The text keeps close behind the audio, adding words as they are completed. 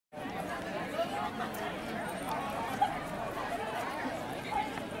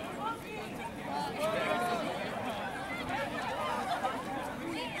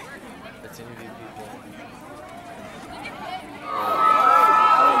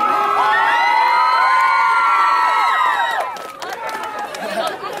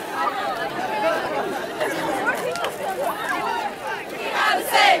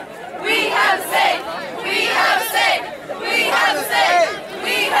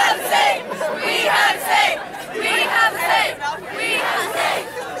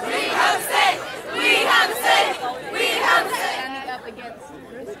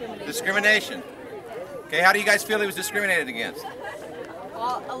Discrimination. Okay, how do you guys feel he was discriminated against?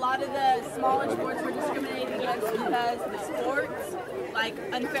 Well, a lot of the smaller sports were discriminated against because the sports, like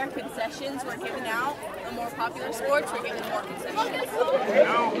unfair concessions, were given out. The more popular sports were given more concessions.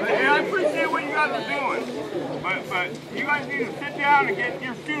 And I appreciate what you guys are doing, but you guys need to sit down and get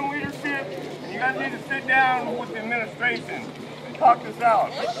your student leadership, and you guys need to sit down with the administration and talk this out.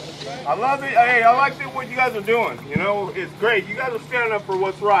 I love it. Hey, I like what you guys are doing. You know, it's great. You guys are standing up for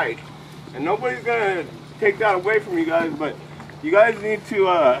what's right, and nobody's gonna take that away from you guys. But you guys need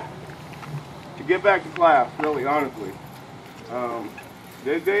to get back to class. Really, honestly,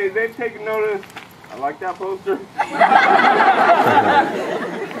 they've taken notice. I like that poster.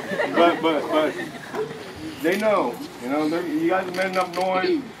 but they know, you know, you guys have made enough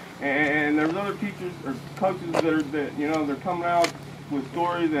noise, and there's other teachers or coaches that you know, they're coming out with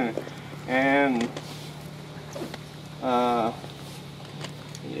stories and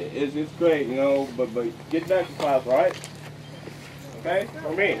it's great, you know, but get back to class, all right? Okay,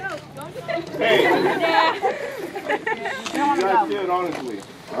 for me. Hey, you guys do it honestly,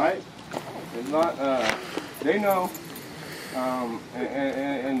 all right? It's not, they know,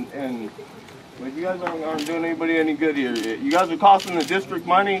 but you guys aren't doing anybody any good here. You guys are costing the district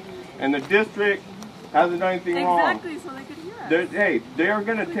money, and the district hasn't done anything wrong. Exactly, so they could hear us. Hey, they are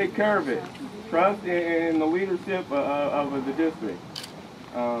going to take care of it. Trust in the leadership of the district.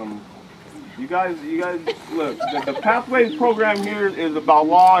 You guys, look, the Pathways program here is about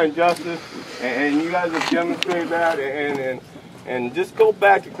law and justice, and you guys have demonstrated that, and just go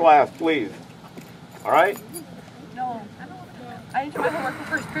back to class, please. All right? No, I didn't do my homework for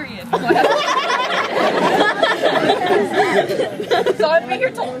first period. So I'd be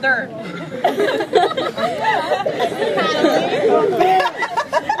here till third.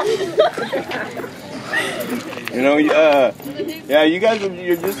 You know, yeah, you guys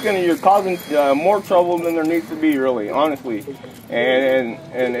you're causing more trouble than there needs to be, really, honestly.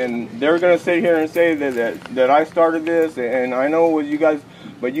 And they're gonna sit here and say that I started this, and I know it was you guys,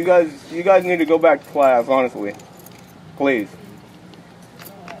 but you guys need to go back to class, honestly, please.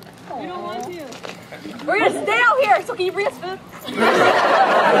 We don't want to. We're gonna stay out here. So can you bring us food?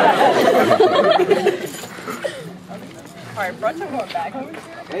 All right, brunch. I'm going back.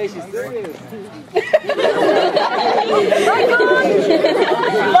 Hey, she's serious. Bye, Gong.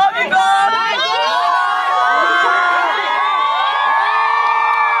 Love you, Gong.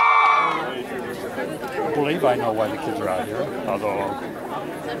 I believe I know why the kids are out here, although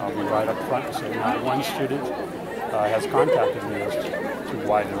I'll be right up front and say not one student has contacted me as to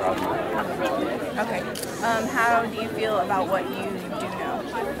why they're out here. Okay. How do you feel about what you do know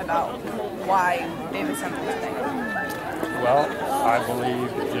about why they've assembled today? Well, I believe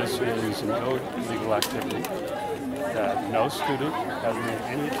that this is an illegal activity, that no student has made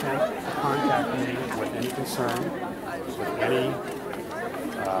any attempt to contact me with any concern, with any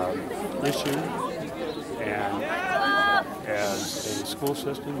issue, and as a school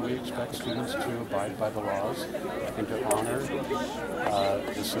system, we expect students to abide by the laws and to honor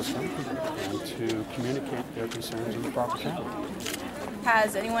the system and to communicate their concerns in the proper channel.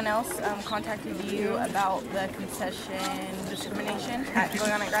 Has anyone else contacted you about the concession discrimination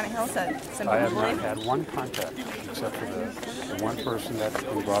going on at Granite Hill? I have not had one contact except for the one person that's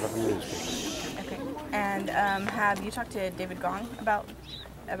been brought up in the newspaper. Okay. And have you talked to David Gong about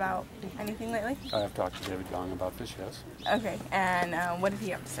anything lately? I have talked to David Gong about this, yes. Okay. And what did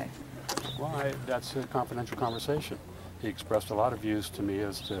he have to say? Well, that's a confidential conversation. He expressed a lot of views to me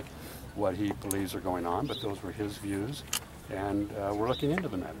as to what he believes are going on, but those were his views. And we're looking into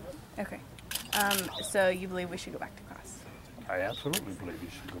the matter. Okay. So you believe we should go back to class? I absolutely believe you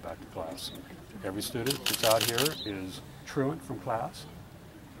should go back to class. Every student that's out here is truant from class,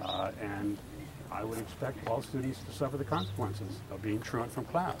 and I would expect all students to suffer the consequences of being truant from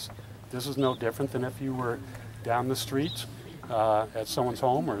class. This is no different than if you were down the street at someone's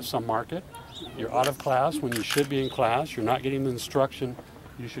home or some market. You're out of class when you should be in class. You're not getting the instruction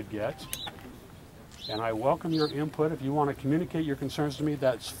you should get. And I welcome your input. If you want to communicate your concerns to me,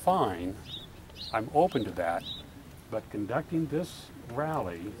 that's fine. I'm open to that. But conducting this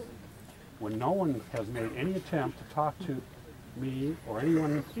rally when no one has made any attempt to talk to me or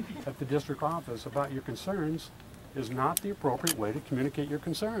anyone at the district office about your concerns is not the appropriate way to communicate your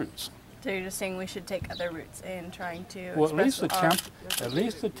concerns. So you're just saying we should take other routes in trying to well, at least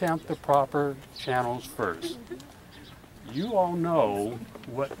attempt the proper channels first. You all know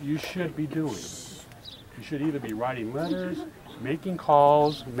what you should be doing. You should either be writing letters, making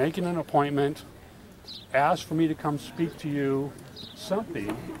calls, making an appointment, ask for me to come speak to you,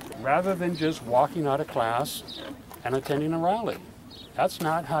 something, rather than just walking out of class and attending a rally. That's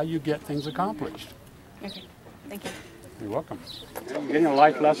not how you get things accomplished. Okay, thank you. You're welcome. You're getting a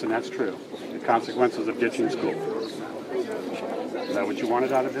life lesson, that's true. The consequences of ditching school. Is that what you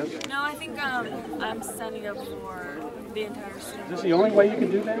wanted out of this? No, I think I'm standing up for the entire student. Is this the only way you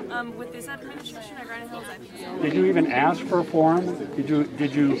can do that? With this administration at Granite Hills, I think so. Did you even ask for a forum?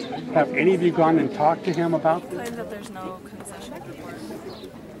 Did you have any of you gone and talked to him about this? Claim that there's no concession report.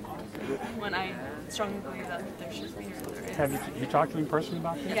 When I strongly believe that there should be, or there is. Have you talked to him personally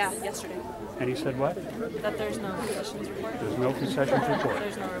about this? Yeah, yesterday. And he said what? That there's no concessions report. There's no concessions report.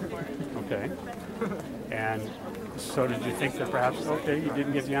 There's no report. Okay. And so did you think that perhaps, okay, you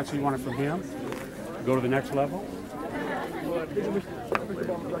didn't get the answer you wanted from him? Go to the next level? I didn't.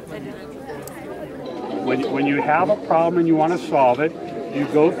 When you have a problem and you want to solve it, you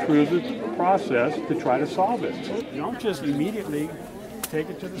go through the process to try to solve it. You don't just immediately take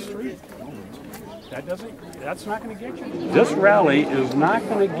it to the street. That's not going to get you. This rally is not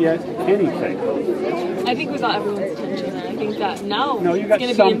going to get anything. I think we got everyone's attention, and I think that now You it's got going to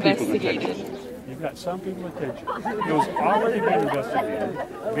be some people's investigated. attention. You've got some people's attention. It was already being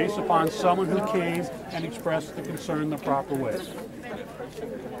investigated based upon someone who came and expressed the concern the proper way.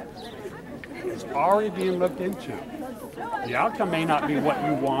 It's already being looked into. The outcome may not be what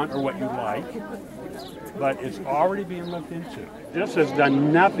you want or what you like, but it's already being looked into. This has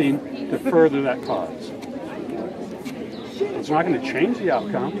done nothing to further that cause. It's not going to change the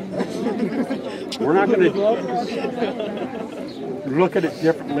outcome. We're not going to look at it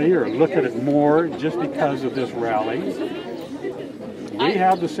differently or look at it more just because of this rally. We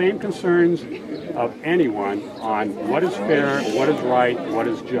have the same concerns of anyone on what is fair, what is right, what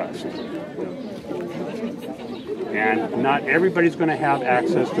is just. And not everybody's going to have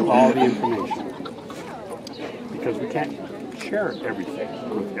access to all the information because we can't share everything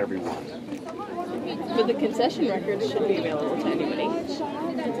with everyone. But the concession records should be available to anybody,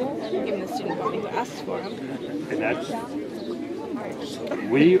 even the student body who asks for them. And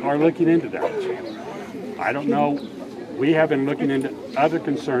we are looking into that. I don't know. We have been looking into other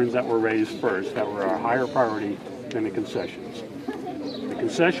concerns that were raised first that were a higher priority than the concessions. The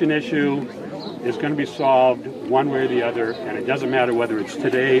concession issue is going to be solved one way or the other, and it doesn't matter whether it's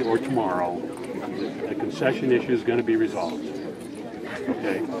today or tomorrow. The concession issue is going to be resolved.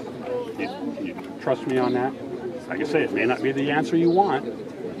 Okay? You trust me on that? Like I say, it may not be the answer you want,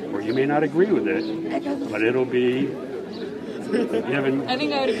 or you may not agree with it, but it'll be given I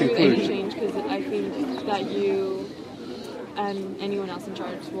think I would agree with any conclusion. change because I think that you and anyone else in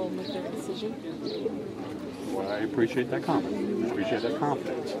charge will make their decision. Well, I appreciate that comment. I appreciate that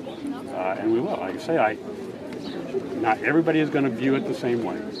confidence. And we will. Like I say, not everybody is going to view it the same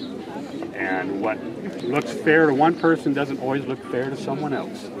way. And what looks fair to one person doesn't always look fair to someone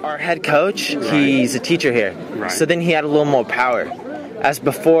else. Our head coach, he's a teacher here. Right. So then he had a little more power. As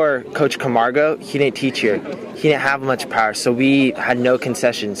before Coach Camargo, he didn't teach here. He didn't have much power, so we had no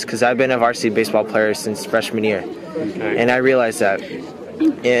concessions because I've been a varsity baseball player since freshman year. Okay. And I realized that.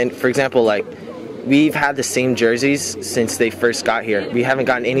 And for example, like, we've had the same jerseys since they first got here. We haven't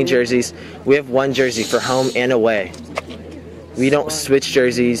gotten any jerseys. We have one jersey for home and away. We don't switch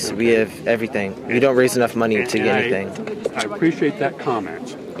jerseys. We have everything. We don't raise enough money to get anything. I appreciate that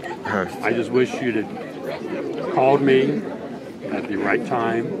comment. I just wish you'd have called me at the right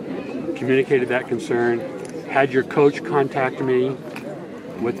time, communicated that concern, had your coach contact me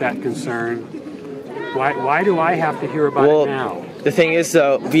with that concern. Why do I have to hear about it now? The thing is,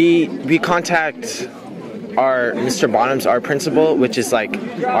 though, we contact our Mr. Bottoms, our principal, which is like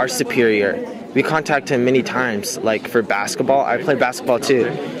our superior. We contact him many times, like for basketball. I play basketball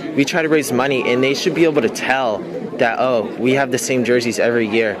too. We try to raise money, and they should be able to tell that, oh, we have the same jerseys every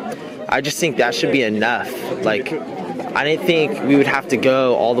year. I just think that should be enough. Like, I didn't think we would have to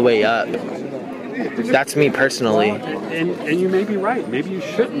go all the way up. That's me personally. And you may be right. Maybe you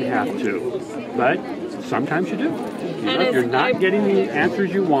shouldn't have to, but sometimes you do. You're not getting the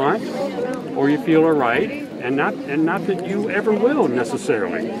answers you want or you feel are right, and not that you ever will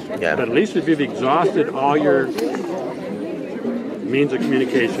necessarily. Yeah. But at least if you've exhausted all your means of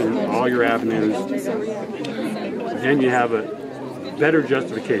communication, all your avenues, then you have a better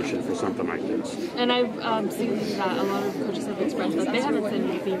justification for something like this. And I've seen that a lot of coaches have expressed that they haven't said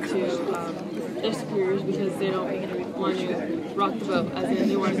anything to their superiors because they don't want to rock the boat, as in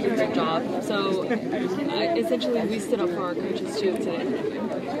they want to do their job. So essentially we stood up for our coaches too today.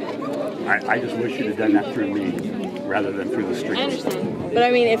 I just wish you'd have done that through me rather than through the I streets. understand. But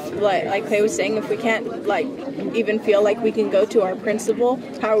I mean, if like Clay was saying, if we can't like even feel like we can go to our principal,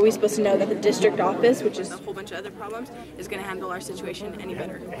 how are we supposed to know that the district office, which is a whole bunch of other problems, is going to handle our situation any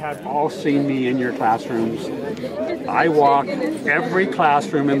better? Have all seen me in your classrooms. I walk every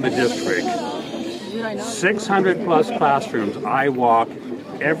classroom in the district. 600 plus classrooms I walk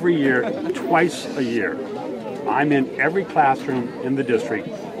every year, twice a year. I'm in every classroom in the district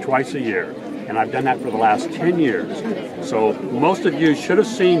twice a year, and I've done that for the last 10 years. So most of you should have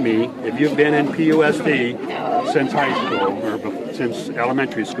seen me if you've been in PUSD since high school or since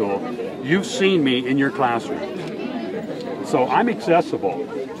elementary school. You've seen me in your classroom. So I'm accessible.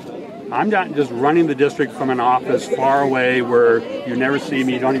 I'm not just running the district from an office far away where you never see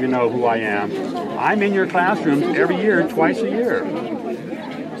me, you don't even know who I am. I'm in your classrooms every year, twice a year.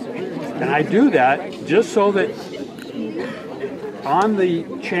 And I do that just so that on the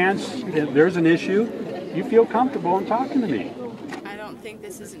chance that there's an issue, you feel comfortable in talking to me. I don't think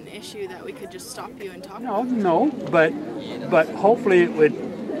this is an issue that we could just stop you and talk No, but hopefully it would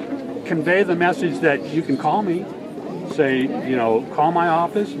convey the message that you can call me. Say, call my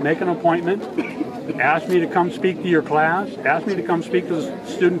office, make an appointment, ask me to come speak to your class, ask me to come speak to the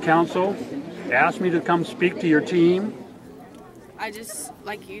student council, ask me to come speak to your team. I just,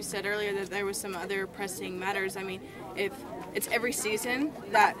 like you said earlier, that there was some other pressing matters. I mean, if it's every season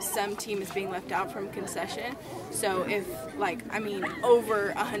that some team is being left out from concession, so if,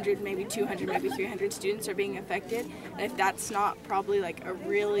 over 100, maybe 200, maybe 300 students are being affected, and if that's not probably, a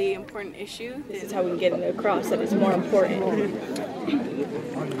really important issue, this is how we can get it across that it's more important.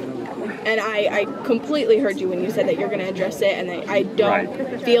 And I completely heard you when you said that you're going to address it, and I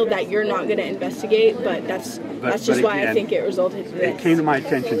don't feel that you're not going to investigate, but that's just why I think it resulted in this. It came to my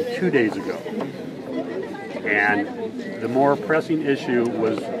attention 2 days ago, and the more pressing issue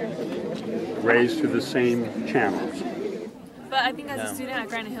was raised through the same channels. But I think as a student at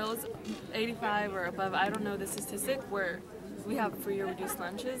Granite Hills, 85 or above, I don't know the statistic, where we have free or reduced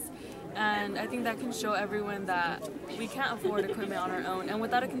lunches. And I think that can show everyone that we can't afford equipment on our own. And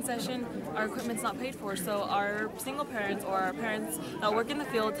without a concession, our equipment's not paid for. So our single parents or our parents that work in the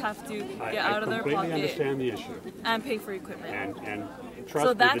fields have to get out of their pocket. I completely understand the issue. And pay for equipment. And trust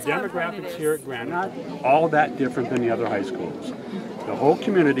me, the demographics here at Granite are not all that different than the other high schools. The whole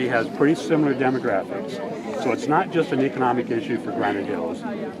community has pretty similar demographics. So it's not just an economic issue for Granite Hills.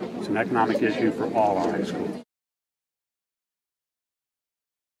 It's an economic issue for all our high schools.